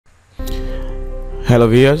Hello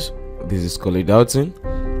viewers, this is Colin Dalton.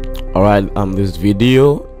 Alright, this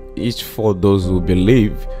video is for those who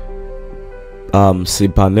believe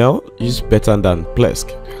cPanel is better than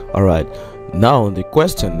Plesk. Alright, now the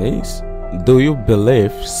question is, do you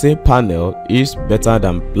believe cPanel is better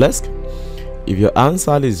than Plesk? If your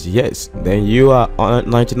answer is yes, then you are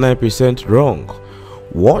 99% wrong.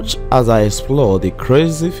 Watch as I explore the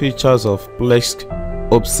crazy features of Plesk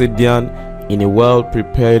Obsidian in a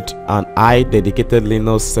well-prepared and dedicated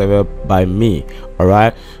Linux server by me.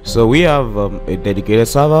 Alright, so we have a dedicated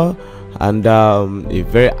server and a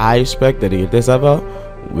very high spec dedicated server.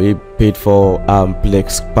 We paid for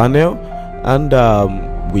Plesk Panel, and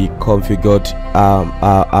we configured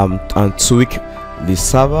and tweak the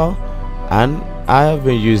server, and I have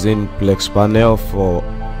been using Plesk Panel for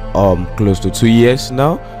close to 2 years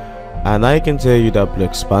now, and I can tell you that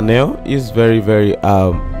Plesk Panel is very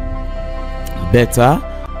better,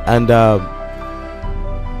 and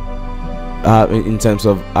in terms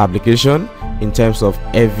of application, in terms of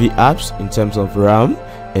heavy apps, in terms of RAM,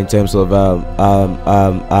 in terms of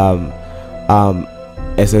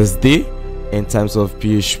SSD, in terms of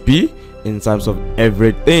PHP, in terms of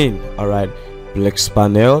everything. All right, Plesk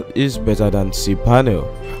Panel is better than cPanel.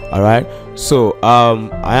 All right, so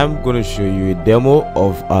I am going to show you a demo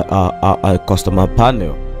of a customer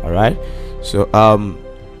panel. All right, so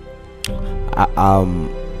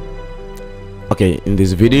okay, in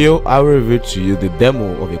this video I will reveal to you the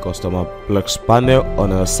demo of a customer Plesk panel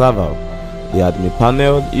on a server. The admin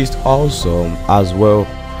panel is awesome as well,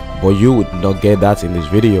 but you would not get that in this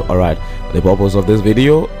video. All right, the purpose of this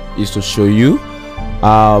video is to show you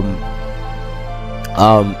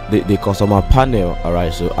the customer panel. All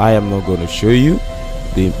right, so I am not going to show you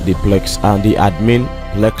the Plesk and the admin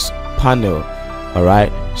Plesk panel. All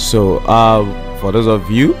right, so for those of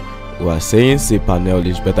you who are saying cPanel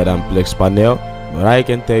is better than Plesk Panel, but I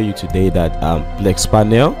can tell you today that Plesk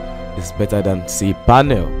Panel is better than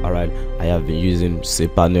cPanel. All right, I have been using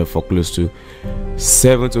cPanel for close to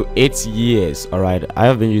 7 to 8 years. All right, I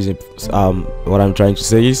have been using what I'm trying to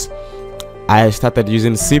say is I started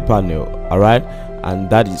using cPanel. All right, and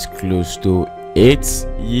that is close to 8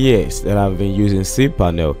 years that I've been using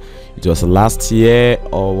cPanel. It was last year,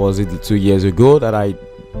 or was it 2 years ago, that I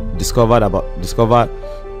discovered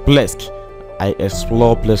Plesk. I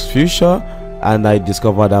explored Plesk Future, and I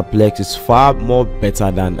discovered that Plesk is far more better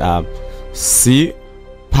than cPanel.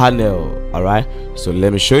 All right, so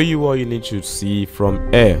let me show you what you need to see from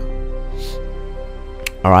here.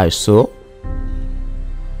 All right, so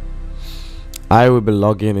I will be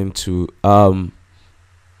logging into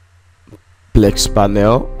Plesk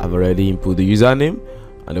Panel. I've already input the username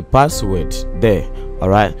and the password there. All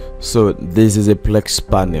right, so this is a Plesk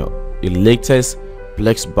Panel, the latest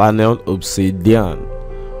Plesk Panel Obsidian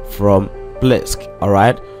from Plesk. All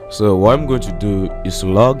right, so what I'm going to do is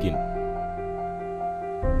log in.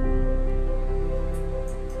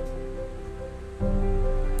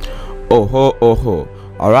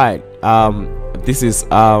 All right, this is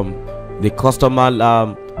the customer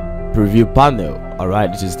preview panel. All right,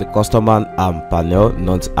 this is the customer panel,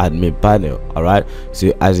 not admin panel. All right,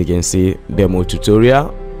 so as you can see, demo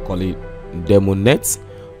tutorial, call it demo net.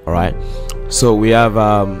 All right, so we have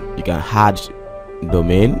you can add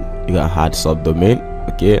domain, you can add subdomain.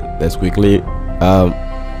 Okay, let's quickly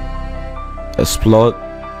explore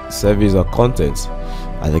service or content.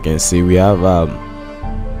 As you can see, we have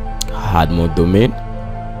add more domain.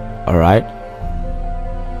 All right,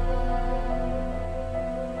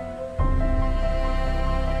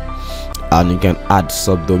 and you can add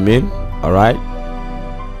subdomain. All right,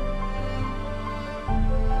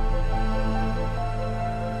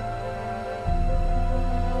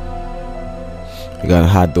 you can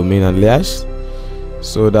add domain and alias,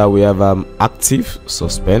 so that we have active,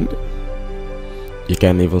 suspend. You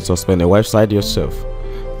can even suspend a website yourself.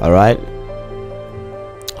 All right,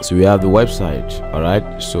 so we have the website. All right,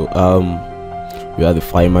 so we have the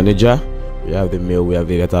file manager, we have the mail, we have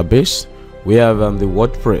the database, we have the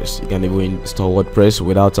WordPress. You can even install WordPress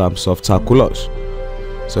without software coolers.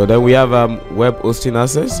 So then we have web hosting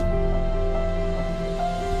access.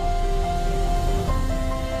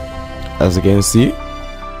 As you can see,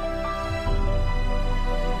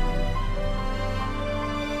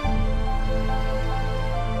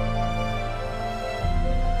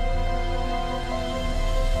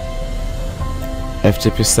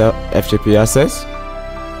 FTP access.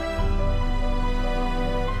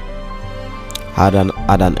 Add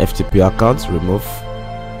an FTP account, remove.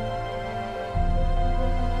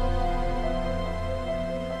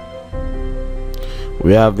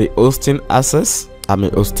 We have the hosting access,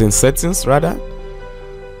 hosting settings rather.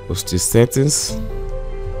 Goes to settings.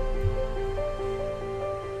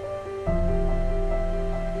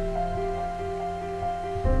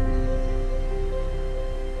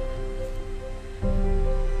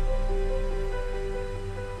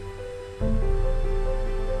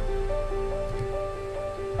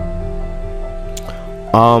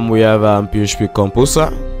 We have PHP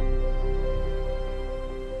Composer.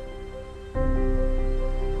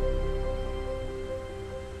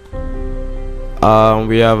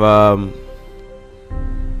 We have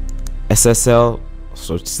SSL,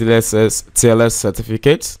 so TLS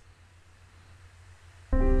certificates.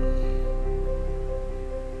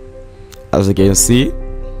 As you can see,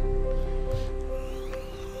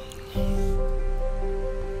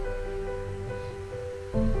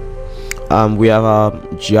 we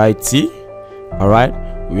have GIT. All right,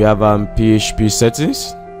 we have PHP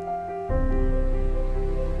settings.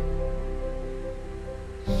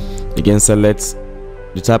 You can select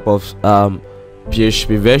the type of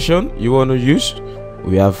PHP version you want to use.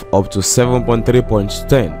 We have up to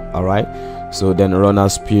 7.3.10. all right, so then run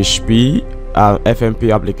as PHP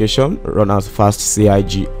FMP application, run as fast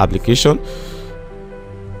CIG application.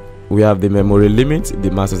 We have the memory limit,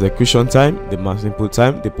 the mass execution time, the mass input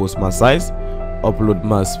time, the post mass size, upload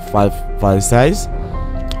mass file size,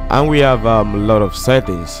 and we have a lot of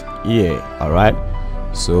settings here. All right,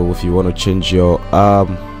 so if you want to change your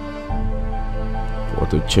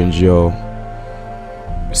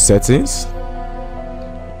settings,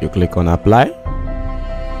 you click on apply.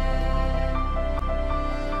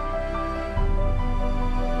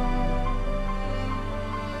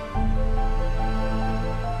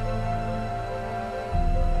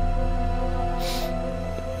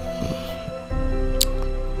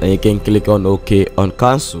 Then you can click on OK on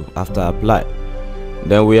cancel after apply.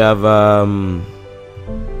 Then we have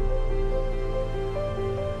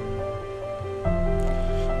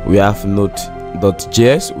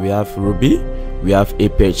Node.js, we have Ruby, we have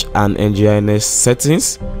Apex and NGINS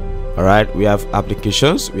settings. All right, we have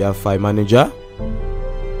applications, we have file manager.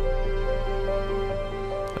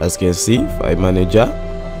 As you can see, file manager,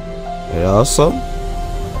 very awesome.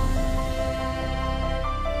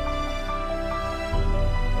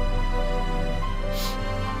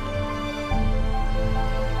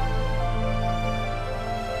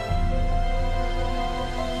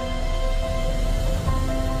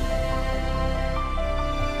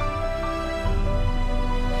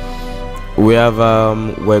 We have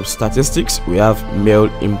web statistics, we have mail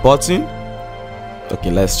importing. Okay,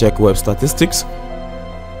 let's check web statistics.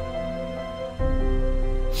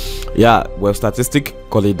 Yeah, web statistic,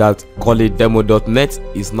 call it demo.net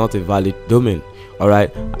is not a valid domain. All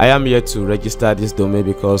right, I am here to register this domain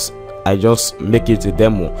because I just make it a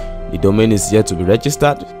demo. The domain is yet to be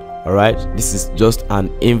registered. All right, this is just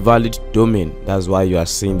an invalid domain. That's why you are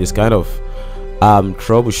seeing this kind of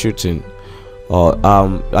troubleshooting, or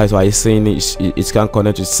that's why it's saying it can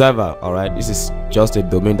connect to server. All right, this is just a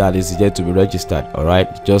domain that is yet to be registered. All right,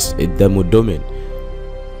 just a demo domain.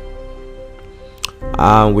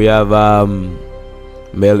 And we have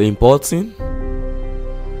mail importing.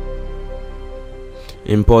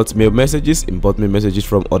 Import mail messages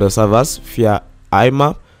from other servers via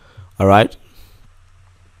IMAP. All right,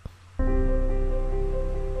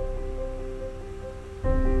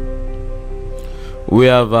 we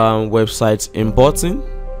have website importing.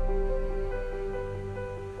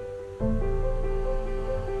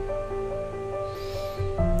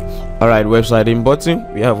 All right, website importing,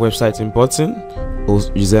 we have website importing,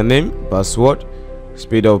 username, password,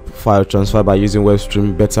 speed up file transfer by using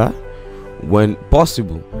WebStream Beta when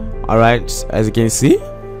possible. All right, as you can see,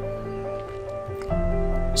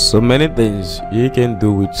 so many things you can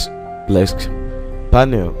do with Plesk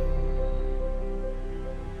Panel.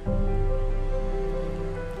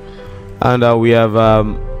 And we have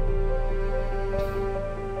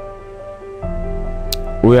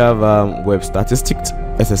web statistics,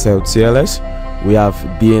 SSL TLS, we have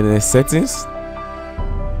DNS settings.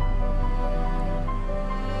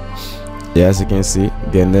 Yeah, as you can see,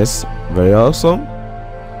 DNS, very awesome,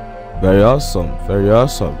 very awesome, very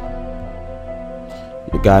awesome.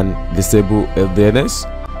 You can disable a DNS,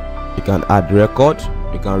 you can add record,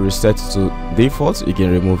 you can reset to default, you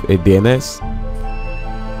can remove a DNS,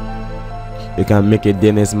 you can make a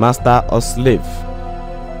DNS master or slave.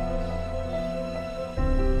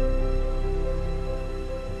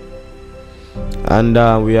 And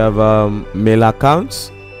we have mail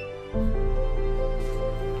accounts.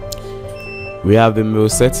 We have the mail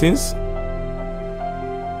settings.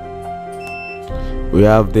 We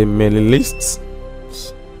have the mailing lists.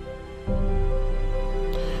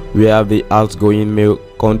 We have the outgoing mail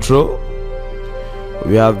control.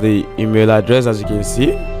 We have the email address, as you can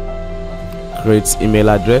see. Create email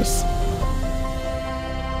address.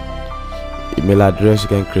 Email address, you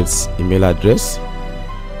can create email address.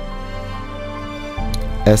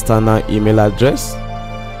 External email address.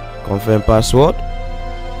 Confirm password.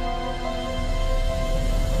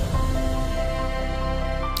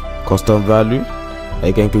 Custom value.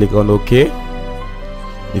 I can click on OK.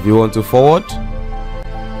 If you want to forward,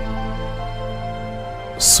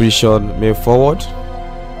 switch on mail forward.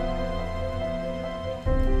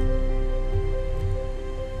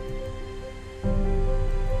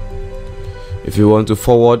 If you want to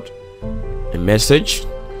forward a message,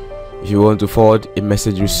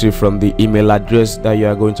 received from the email address that you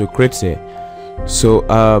are going to create here, so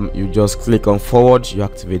you just click on forward, you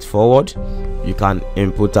activate forward. You can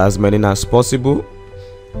input as many as possible.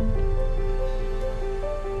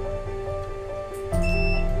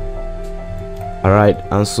 Alright,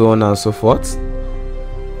 and so on and so forth.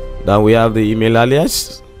 Then we have the email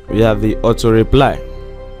alias, we have the auto reply.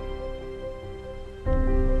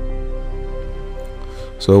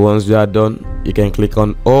 So once you are done, you can click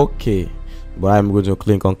on OK. But I'm going to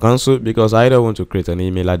click on cancel because I don't want to create an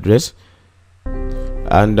email address.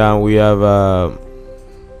 And then we have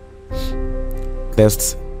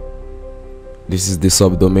test. This is the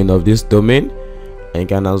subdomain of this domain, and you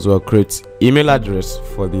can as well create email address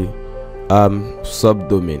for the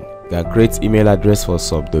subdomain. You can create email address for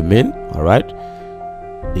subdomain. All right,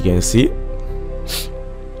 you can see.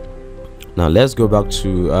 Now let's go back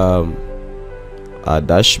to our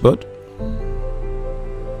dashboard.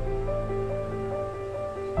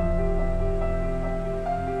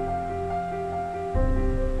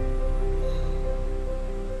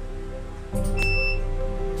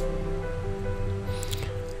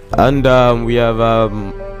 And we have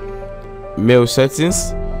mail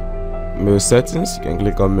settings. You can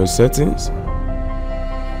click on mail settings.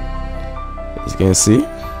 As you can see,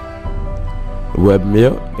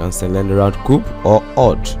 webmail, you can send around COOP or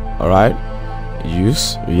odd. All right, you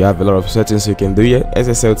have a lot of settings you can do here.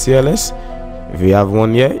 SSL TLS, if you have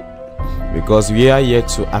one here, because we are here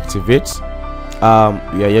to activate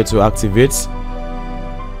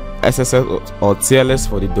SSL or TLS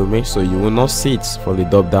for the domain, so you will not see it from the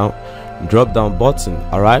drop down button.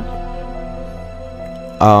 All right,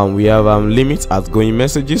 we have limit outgoing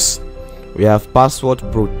messages. We have password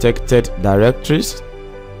protected directories.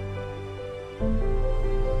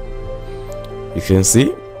 You can see,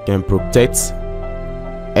 you can protect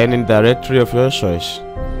any directory of your choice.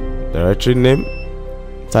 Directory name,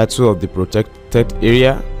 title of the protected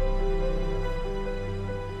area.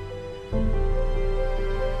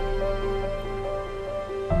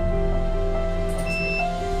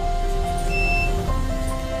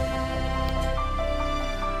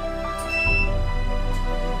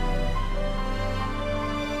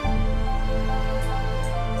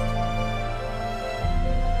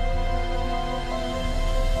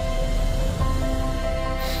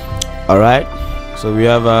 All right, so we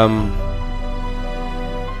have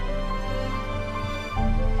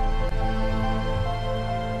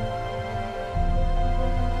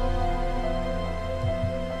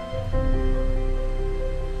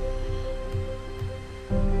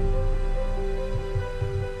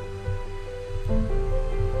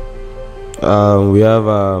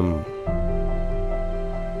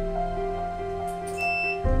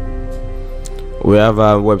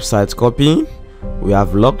website copying. We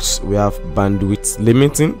have logs, we have bandwidth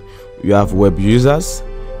limiting, we have web users,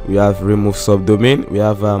 we have remove subdomain, we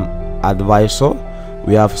have advisor,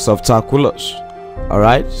 we have software coolers. All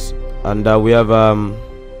right, and we have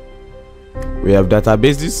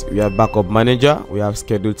databases, we have backup manager, we have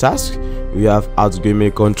schedule tasks, we have outgoing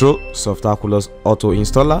mail control, software coolers auto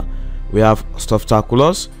installer, we have software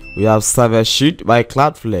coolers, we have server sheet by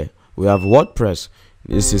Cloudflare, we have WordPress.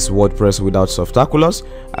 This is WordPress without software coolers,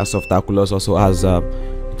 and software coolers also has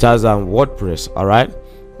WordPress. All right,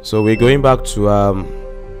 so we're going back to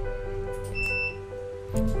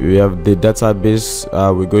we have the database.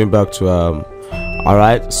 We're going back to all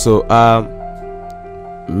right, so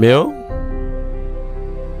mail,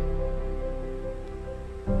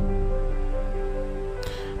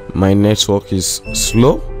 my network is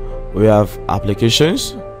slow. We have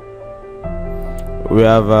applications, we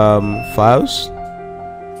have files,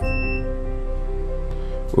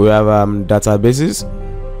 we have databases,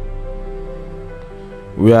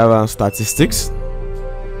 we have statistics.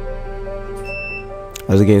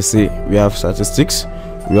 As you can see, we have statistics,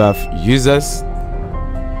 we have users,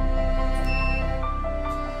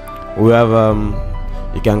 we have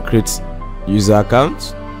you can create user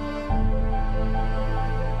accounts,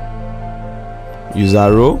 user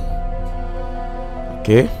row,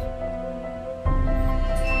 Okay,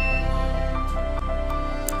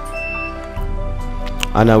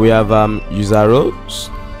 and now we have user roles.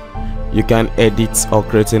 You can edit or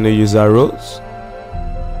create new user roles.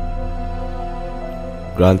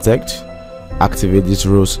 Grant text, activate these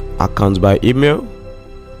roles accounts by email,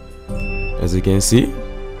 as you can see.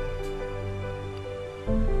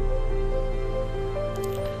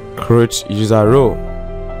 Create user role.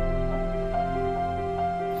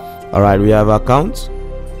 All right, we have account,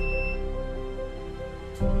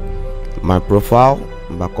 my profile,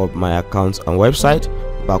 backup my account and website,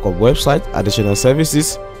 backup website, additional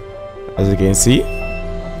services. As you can see,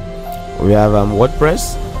 we have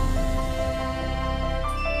WordPress,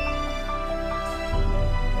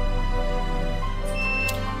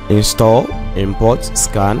 install, import,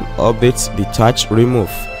 scan, update, detach, remove.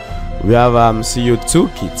 We have SEO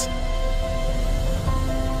toolkit.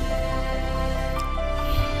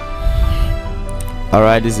 All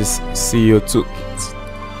right, this is SEO toolkit.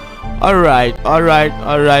 All right.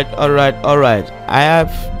 I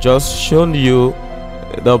have just shown you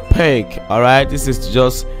the peg. All right, this is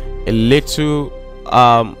just a little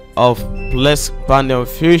of Plesk Panel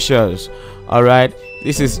features. All right,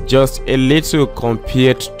 this is just a little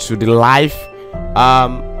compared to the live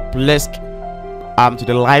Plesk to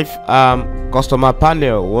the live customer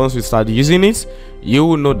panel. Once you start using it, you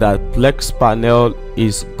will know that Plesk Panel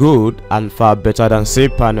is good and far better than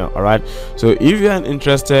cPanel. All right, so if you are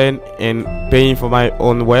interested in paying for my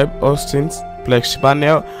own web hosting Plesk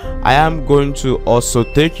Panel, I am going to also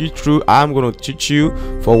take you through. I am going to teach you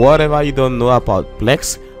for whatever you don't know about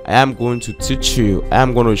Plesk. I am going to teach you. I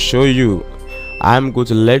am going to show you. I am going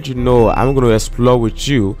to let you know. I'm going to explore with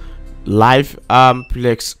you live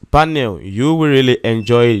Plesk Panel. You will really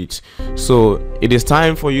enjoy it. So it is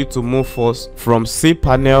time for you to move first from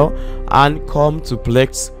cPanel and come to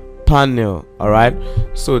Plesk Panel. All right,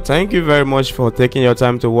 so thank you very much for taking your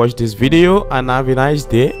time to watch this video, and have a nice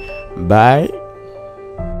day. Bye.